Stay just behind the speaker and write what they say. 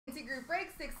Multi Group Break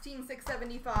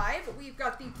 16675. We've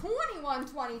got the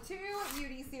 2122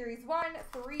 UD Series 1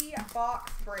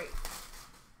 3-box break.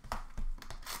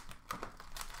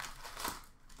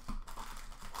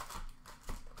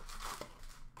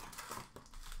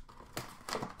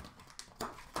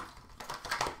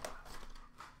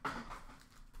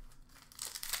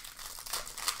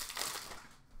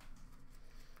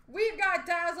 We've got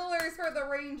Dazzlers for the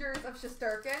Rangers of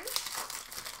Shesterkin.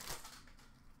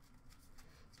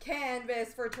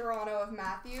 Canvas for Toronto of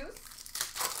Matthews.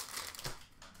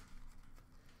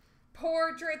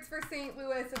 Portraits for St.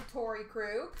 Louis of Torrey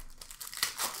Krug.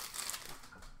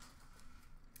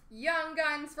 Young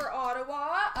Guns for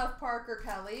Ottawa of Parker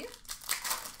Kelly.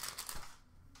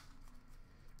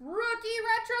 Rookie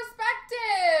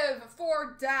Retrospective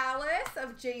for Dallas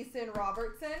of Jason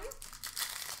Robertson.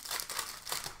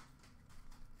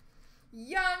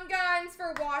 Young Guns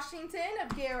for Washington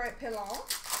of Garrett Pilon.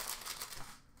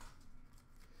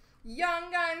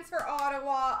 Young Guns for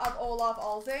Ottawa of Olaf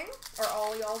Alzing, or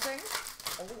Ollie Alzing.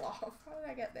 Olaf, how did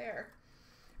I get there?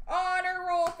 Honor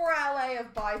Roll for LA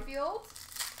of Byfield.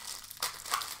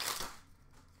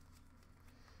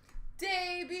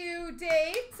 Debut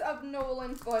dates of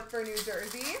Nolan Foote for New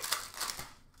Jersey.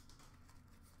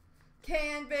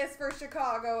 Canvas for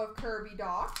Chicago of Kirby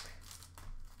Dach.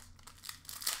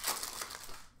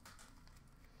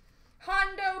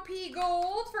 Hundo P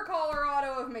Gold for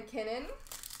Colorado of McKinnon.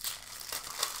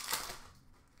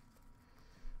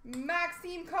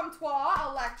 Maxime Comtois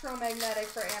Electromagnetic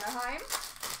for Anaheim.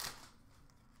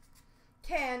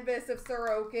 Canvas of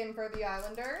Sorokin for the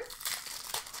Islanders.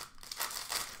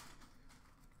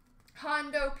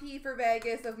 Hundo P for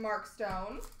Vegas of Mark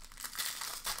Stone.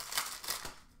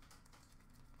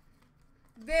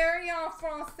 Variant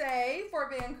Francais for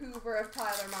Vancouver of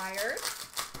Tyler Myers.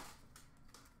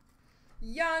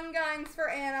 Young Guns for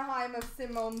Anaheim of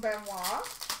Simone Benoit.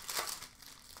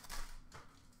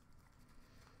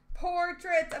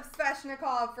 Portraits of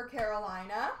Svechnikov for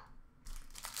Carolina.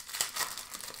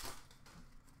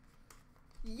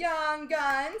 Young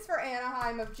Guns for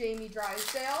Anaheim of Jamie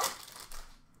Drysdale.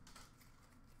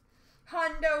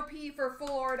 Hundo P for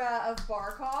Florida of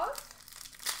Barkov.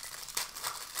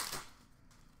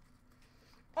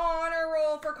 Honor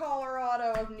Roll for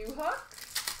Colorado of Newhook.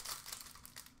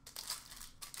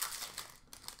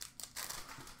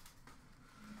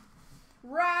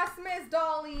 Rasmus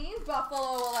Dahlin,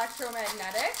 Buffalo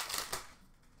Electromagnetic.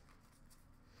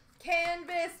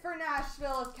 Canvas for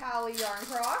Nashville of Callie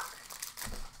Yarncroc.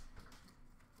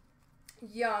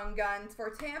 Young Guns for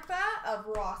Tampa of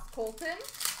Ross Colton.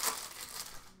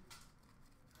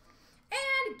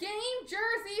 And game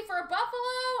jersey for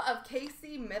Buffalo of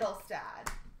Casey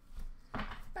Middlestad.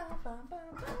 Bum, bum, bum,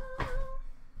 bum.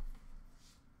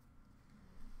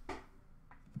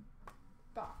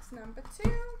 Box number 2.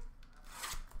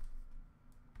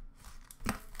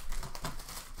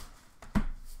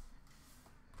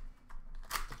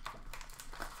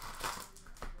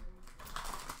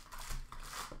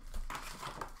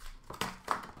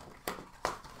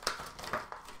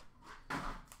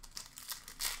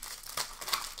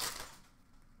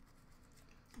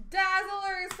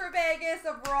 Dazzlers for Vegas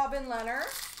of Robin Leonard.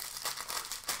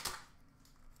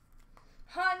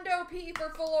 Hundo P for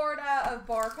Florida of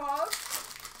Barkov.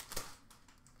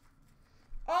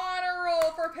 Honor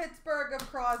Roll for Pittsburgh of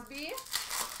Crosby.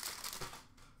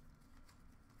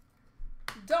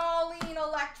 Dahlin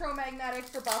Electromagnetic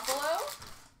for Buffalo.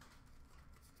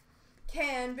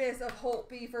 Canvas of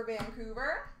Holtby for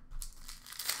Vancouver.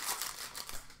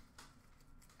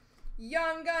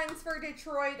 Young Guns for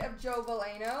Detroit of Joe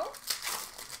Veleno.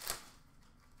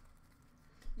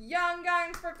 Young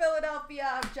Guns for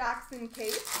Philadelphia of Jackson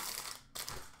Case.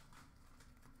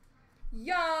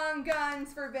 Young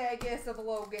Guns for Vegas of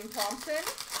Logan Thompson.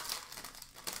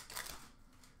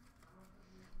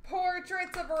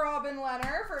 Portraits of Robin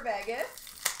Leonard for Vegas.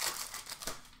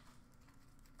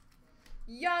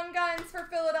 Young Guns for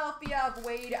Philadelphia of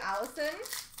Wade Allison.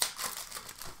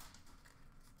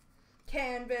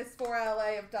 Canvas for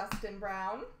LA of Dustin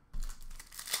Brown.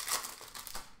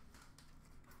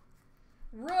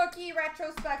 Rookie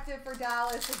Retrospective for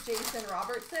Dallas of Jason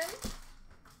Robertson.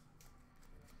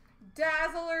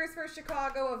 Dazzlers for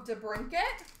Chicago of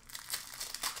DeBrincat.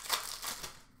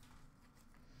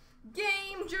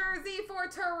 Game jersey for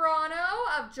Toronto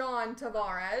of John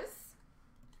Tavares.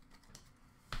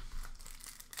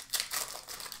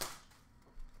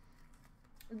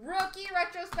 Rookie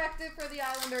Retrospective for the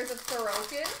Islanders of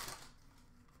Sorokin.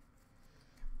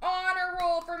 Honor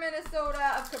Roll for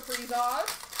Minnesota of Kaprizov.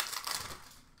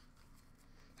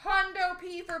 Hundo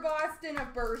P for Boston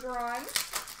of Bergeron.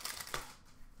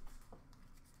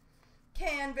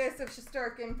 Canvas of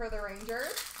Shesterkin for the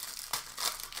Rangers.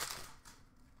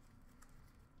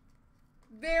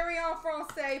 Variant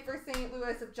Francais for St.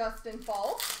 Louis of Justin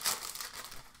Falk.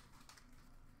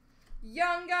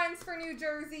 Young Guns for New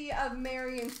Jersey of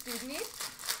Marion Stubney.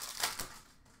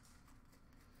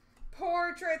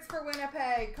 Portraits for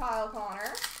Winnipeg, Kyle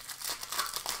Connor.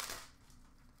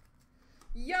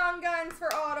 Young Guns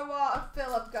for Ottawa of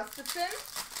Philip Gustafson.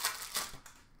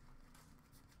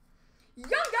 Young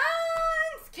Guns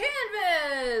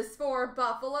Canvas for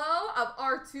Buffalo of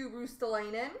Arttu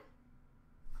Ruotsalainen.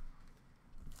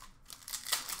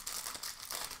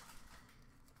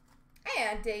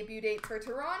 And debut dates for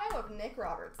Toronto of Nick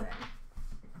Robertson.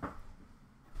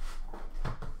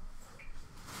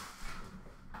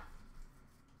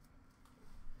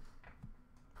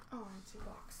 On to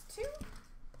box 2.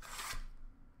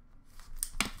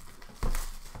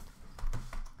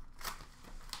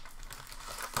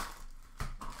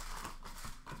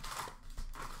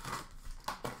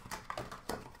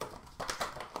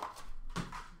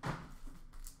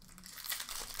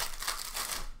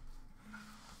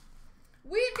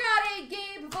 We've got a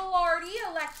Gabe Vilardi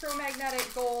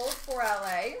Electromagnetic Gold for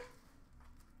LA.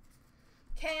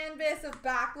 Canvas of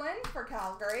Backlund for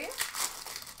Calgary.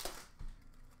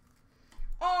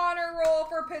 Honor Roll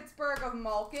for Pittsburgh of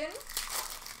Malkin.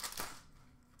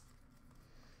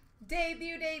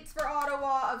 Debut dates for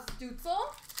Ottawa of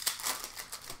Stutzel.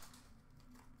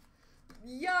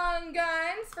 Young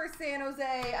Guns for San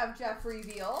Jose of Jeffrey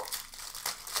Veal.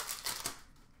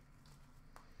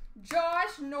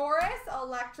 Josh Norris,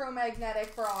 Electromagnetic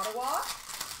for Ottawa.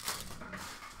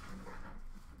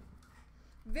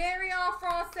 Variant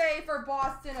Francais for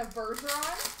Boston of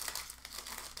Bergeron.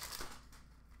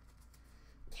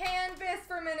 Canvas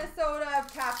for Minnesota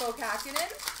of Capo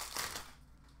Kakinen.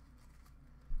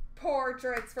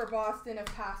 Portraits for Boston of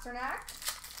Pasternak.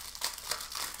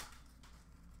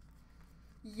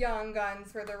 Young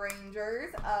Guns for the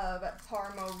Rangers of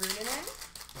Tarmo Ruunanen.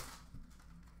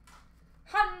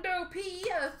 Hundo P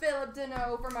of Philip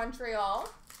Deneau for Montreal.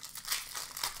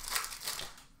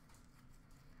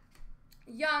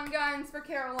 Young Guns for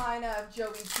Carolina of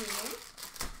Joey Keane.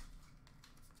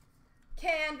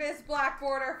 Canvas Black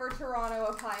Border for Toronto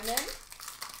of Hyman.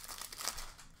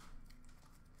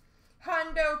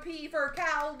 Hundo P for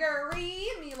Calgary,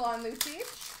 Milan Lucic.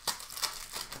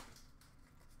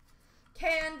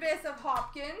 Canvas of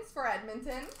Hopkins for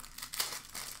Edmonton.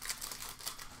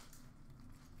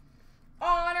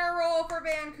 Honor Roll for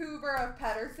Vancouver of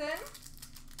Pettersson.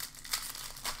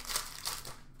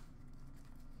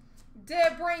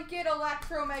 DeBrincat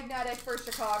Electromagnetic for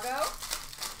Chicago.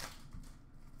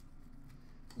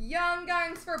 Young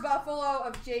Guns for Buffalo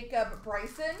of Jacob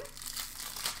Bryson.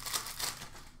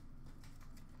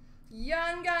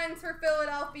 Young Guns for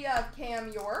Philadelphia of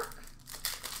Cam York.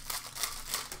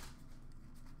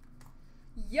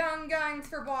 Young Guns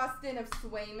for Boston of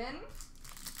Swayman.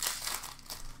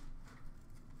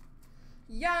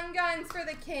 Young Guns for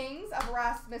the Kings of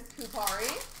Rasmus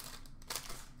Kupari.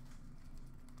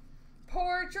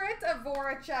 Portrait of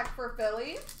Voracek for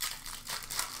Philly.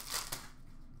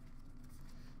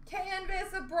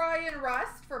 Canvas of Brian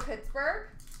Rust for Pittsburgh.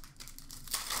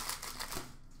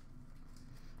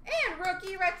 And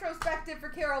rookie retrospective for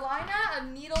Carolina of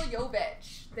Needle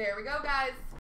Jovic. There we go, guys.